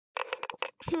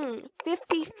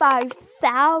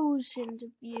55,000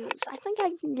 views. I think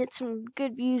I can get some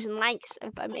good views and likes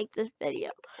if I make this video.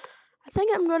 I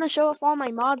think I'm going to show off all my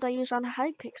mods I use on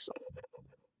Hypixel.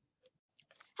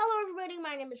 Hello everybody,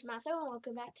 my name is Matthew and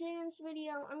welcome back to this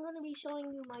video. I'm going to be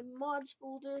showing you my mods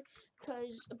folder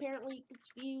because apparently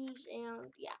it's views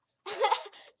and yeah.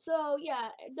 So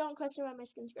yeah, don't question why my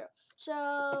skins grow.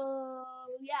 So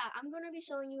yeah, I'm going to be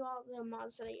showing you all the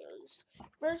mods that I use.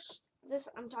 First,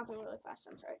 I'm talking really fast,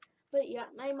 I'm sorry. But yeah,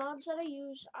 my mods that I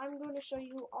use, I'm going to show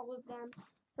you all of them.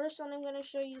 First one I'm going to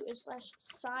show you is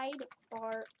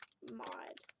 /sidebar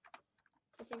mod.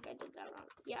 I think I did that wrong.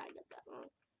 Yeah, I did that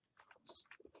wrong.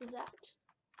 That.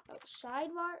 Oh,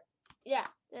 sidebar? Yeah,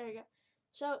 there you go.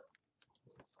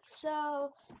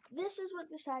 So this is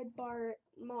what the sidebar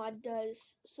mod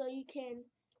does. So you can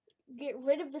get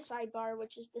rid of the sidebar,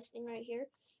 which is this thing right here.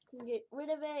 You can get rid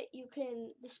of it. You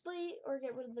can display or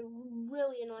get rid of the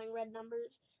really annoying red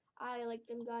numbers. I like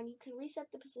them gone. You can reset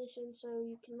the position so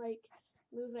you can like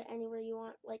move it anywhere you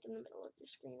want, like in the middle of the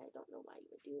screen. I don't know why you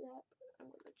would do that, but I'm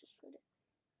gonna just put it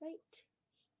right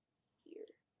here.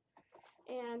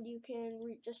 And you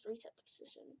can just reset the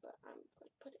position, but I'm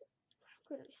going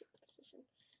to reset the position.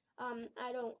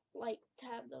 I don't like to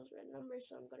have those red numbers,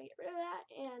 so I'm going to get rid of that,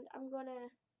 and I'm going to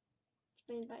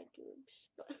spin by tubes.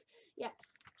 But yeah,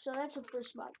 so that's the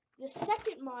first mod. The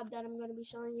second mod that I'm going to be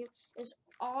showing you is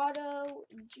Auto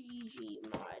GG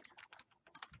mod.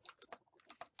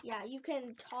 Yeah, you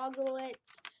can toggle it.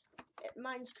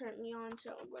 Mine's currently on,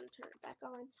 so I'm going to turn it back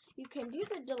on. You can do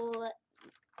the delay.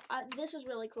 This is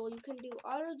really cool. You can do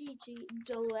auto GG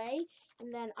delay,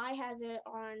 and then I have it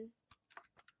on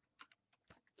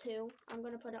 2. I'm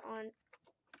gonna put it on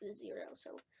 0,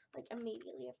 so like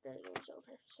immediately after the game's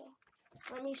over. So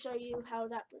let me show you how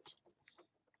that works.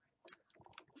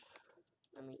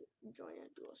 Let me join a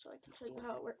duel so I can show you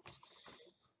how it works.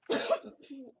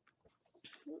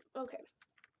 Okay,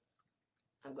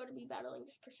 I'm gonna be battling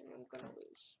this person. I'm gonna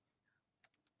lose.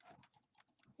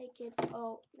 Hey kid.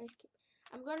 Oh, nice kid.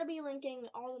 I'm going to be linking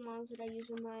all the mods that I use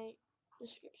in my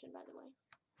description, by the way.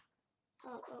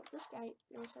 Oh, this guy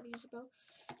knows how to use a bow.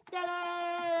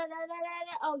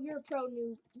 Oh, you're a pro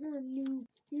noob. You're a noob.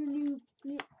 You're a noob.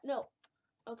 No.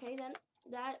 Okay, then.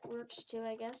 That works too,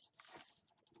 I guess.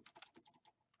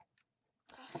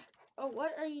 Oh,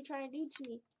 what are you trying to do to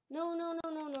me? No.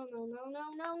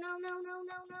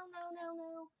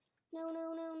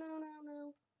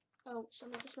 Oh,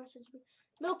 someone just messaged me.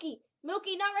 Milky, not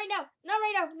right now. Not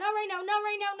right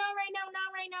now.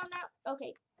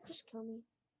 Okay, just kill me.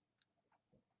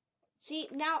 See,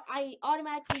 now I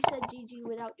automatically said GG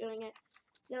without doing it.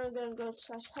 Now I'm gonna go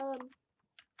 /home.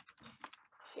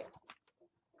 Here.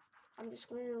 I'm just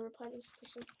going to replenish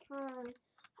some time.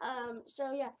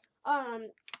 So yeah.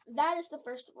 That is the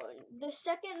first one. The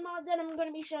second mod that I'm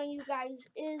gonna be showing you guys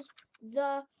is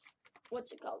the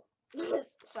what's it called?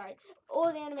 Sorry,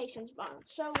 old animations mod.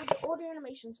 So with the old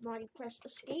animations mod, you press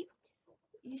escape.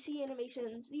 You see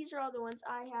animations. These are all the ones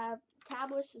I have.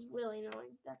 Tablets is really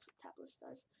annoying. That's what Tablets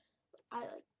does. I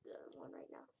like the one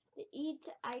right now. The eat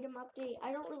item update.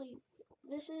 I don't really.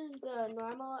 This is the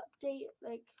normal update.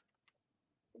 Like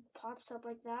it pops up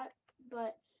like that,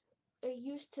 but it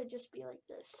used to just be like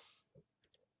this.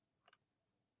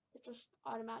 It just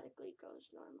automatically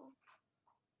goes normal.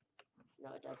 No,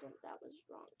 it doesn't. That was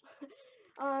wrong.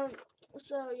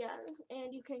 So yeah,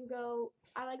 and you can go.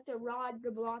 I like the rod,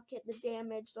 the blocket, the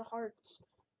damage, the hearts,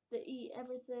 the eat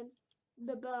everything,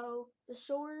 the bow, the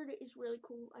sword is really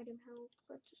cool. Item health.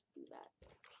 Let's just do that.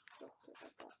 So click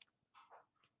like that.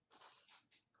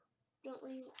 Don't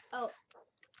we? Oh,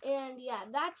 and yeah,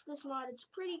 that's this mod. It's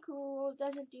pretty cool. It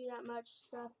doesn't do that much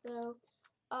stuff though.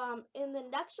 And the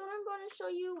next one I'm going to show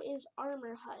you is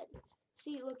Armor HUD.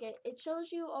 See, look at it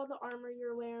shows you all the armor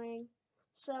you're wearing.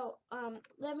 So,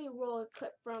 let me roll a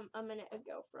clip from a minute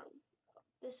ago from,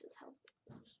 this is how it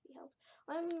used to be held.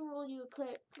 Let me roll you a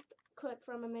clip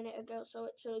from a minute ago so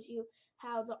it shows you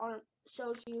how the armor I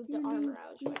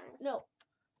was wearing. No.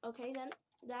 Okay, then,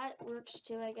 that works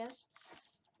too, I guess.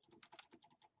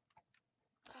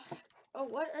 Oh,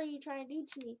 what are you trying to do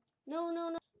to me?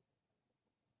 No.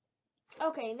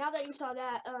 Okay, now that you saw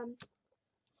that,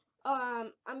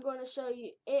 I'm going to show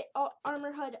you it.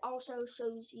 Armor HUD also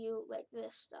shows you like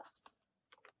this stuff.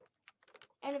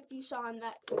 And if you saw in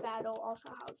that battle, also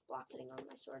how I was blocking on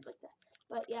my sword like that.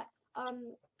 But yeah,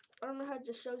 Armor HUD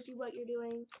just shows you what you're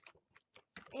doing.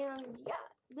 And yeah,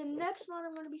 the next mod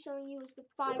I'm going to be showing you is the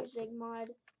 5-zig mod.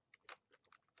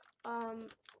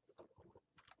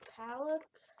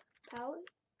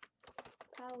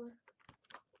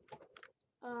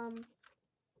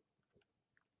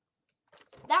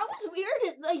 That was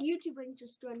weird. The YouTuber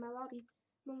just joined my lobby.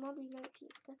 My lobby 19.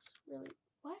 That's really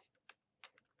what?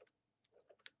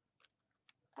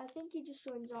 I think he just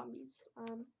joined zombies.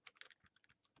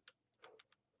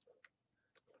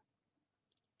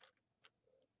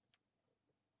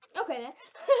 Okay then.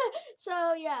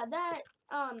 So yeah, that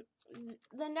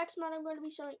the next mod I'm going to be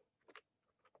showing.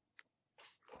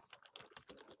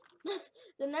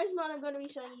 The next mod I'm going to be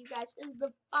showing you guys is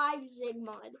the 5-zig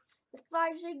mod. The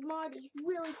 5-zig mod is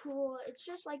really cool. It's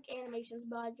just like animations,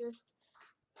 but just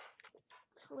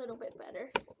a little bit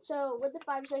better. So with the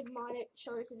 5-zig mod, it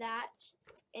shows that.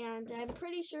 And I'm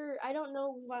pretty sure, I don't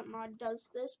know what mod does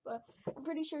this, but I'm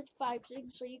pretty sure it's 5-zig,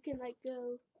 so you can like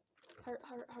go heart,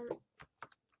 heart, heart,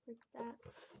 like that.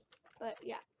 But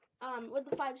yeah. With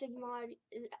the 5-zig mod,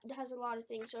 it has a lot of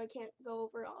things, so I can't go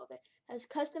over all of it. It has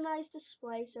customized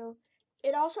display, so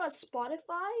it also has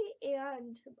Spotify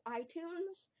and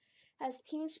iTunes. Has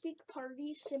TeamSpeak,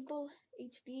 Party, Simple,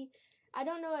 HD. I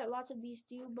don't know what lots of these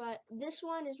do, but this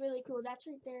one is really cool. That's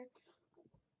right there.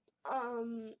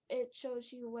 It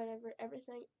shows you whatever,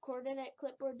 everything. Coordinate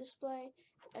clipboard display.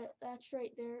 That's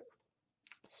right there.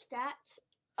 Stats.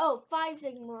 Oh,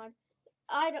 5-zig mod.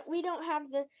 We don't have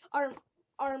the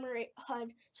armor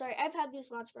HUD. Sorry, I've had these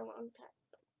mods for a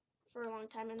long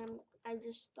time, and I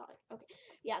just thought, okay,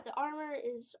 yeah, the armor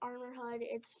is armor HUD.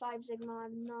 It's 5-zig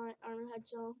mod, not armor HUD,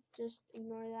 so just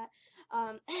ignore that.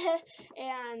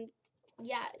 And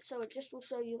yeah, so it just will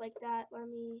show you like that.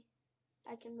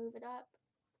 I can move it up.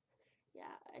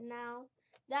 Yeah, and now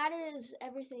that is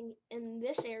everything in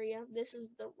this area. This is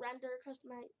the render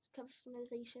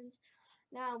customizations.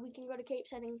 Now we can go to cape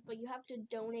settings, but you have to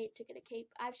donate to get a cape.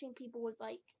 I've seen people with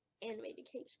like animated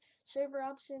capes. Server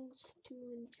options, to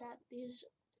in chat, these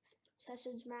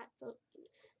sessions map.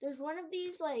 There's one of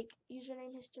these like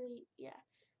username history. Yeah,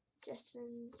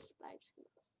 suggestions, vibes.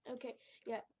 Okay,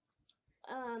 yeah.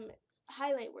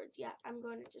 Highlight words. Yeah, I'm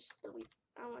going to just delete.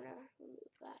 I want to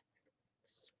remove that.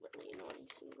 It's really annoying.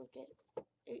 See, look at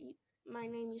it. My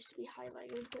name used to be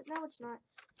highlighted, but now it's not.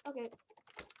 Okay.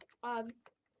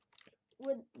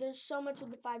 There's so much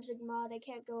with the 5-zig mod, I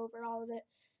can't go over all of it.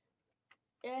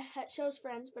 It shows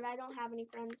friends, but I don't have any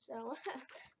friends, so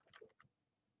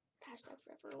hashtag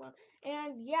forever alone.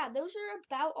 And yeah, those are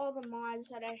about all the mods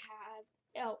that I have.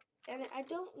 Oh, and I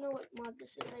don't know what mod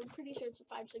this is. I'm pretty sure it's a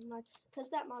 5-zig mod, because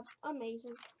that mod's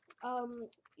amazing.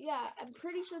 Yeah, I'm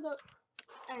pretty sure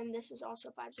and this is also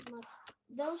 5-zig mod.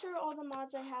 Those are all the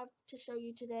mods I have to show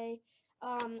you today.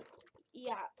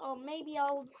 Yeah, maybe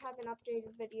I'll have an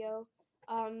updated video.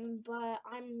 But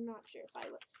I'm not sure if I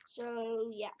will.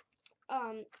 So yeah.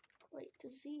 Wait,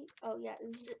 does he? Oh yeah,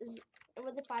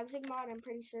 with the 5-zig mod, I'm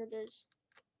pretty sure there's.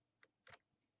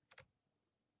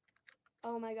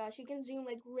 Oh my gosh, you can zoom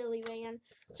like really way in.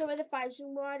 So with the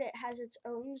 5-zig mod, it has its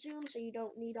own zoom, so you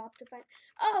don't need Optifine.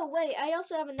 Oh wait, I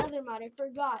also have another mod. I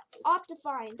forgot.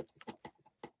 Optifine.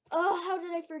 Oh, how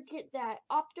did I forget that?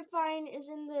 Optifine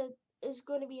is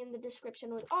going to be in the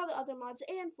description with all the other mods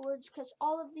and Forge, because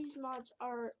all of these mods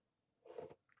are.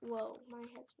 Whoa, my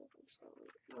head's moving slowly.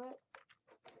 What?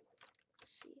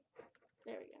 Let's see.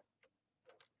 There we go.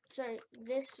 Sorry,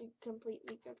 this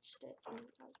completely glitched it. I was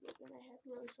moving my head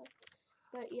really slow.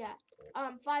 But yeah,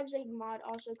 5-zig mod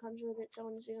also comes with its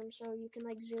own zoom, so you can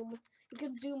like zoom. You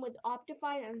can zoom with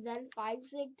Optifine and then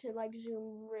 5-zig to like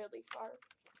zoom really far.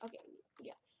 Okay,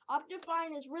 yeah.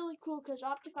 Optifine is really cool because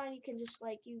Optifine you can just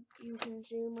like you can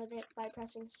zoom with it by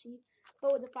pressing C,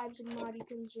 but with the 5-zig mod you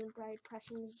can zoom by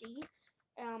pressing Z.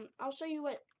 I'll show you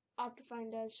what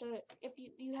Optifine does. So if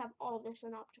you have all this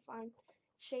in Optifine,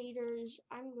 shaders.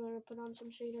 I'm going to put on some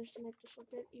shaders to make this look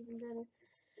even better.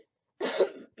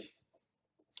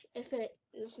 If it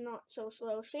is not so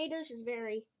slow, shaders is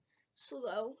very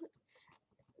slow.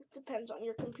 It depends on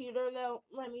your computer though.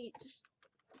 Let me just.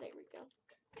 There we go.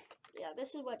 Yeah,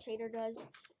 this is what shader does.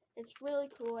 It's really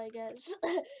cool, I guess.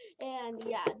 And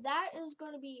yeah, that is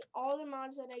going to be all the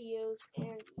mods that I use.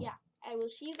 And yeah, I will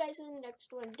see you guys in the next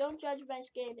one. Don't judge my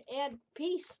skin, and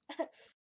peace.